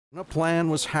A plan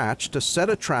was hatched to set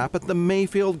a trap at the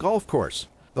Mayfield golf course.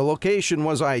 The location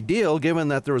was ideal given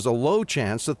that there was a low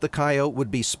chance that the coyote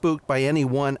would be spooked by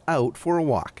anyone out for a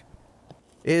walk.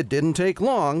 It didn't take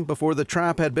long before the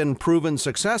trap had been proven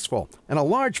successful, and a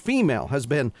large female has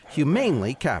been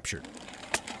humanely captured.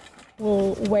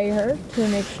 We'll weigh her to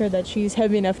make sure that she's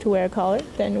heavy enough to wear a collar.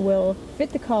 Then we'll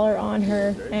fit the collar on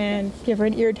her and give her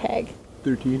an ear tag.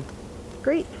 13.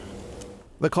 Great.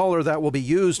 The collar that will be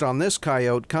used on this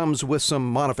coyote comes with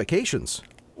some modifications.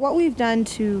 What we've done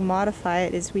to modify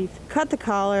it is we've cut the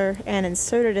collar and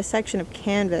inserted a section of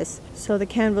canvas so the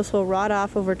canvas will rot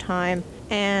off over time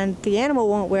and the animal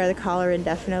won't wear the collar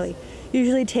indefinitely.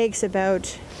 Usually takes about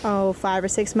 5 or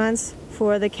 6 months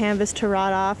for the canvas to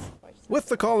rot off. With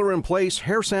the collar in place,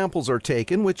 hair samples are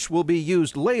taken, which will be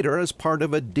used later as part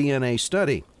of a DNA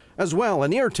study. As well,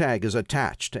 an ear tag is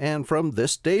attached, and from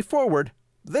this day forward,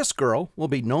 this girl will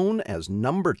be known as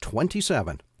number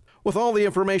 27. With all the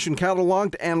information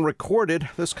cataloged and recorded,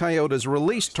 this coyote is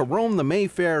released to roam the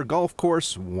Mayfair golf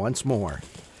course once more.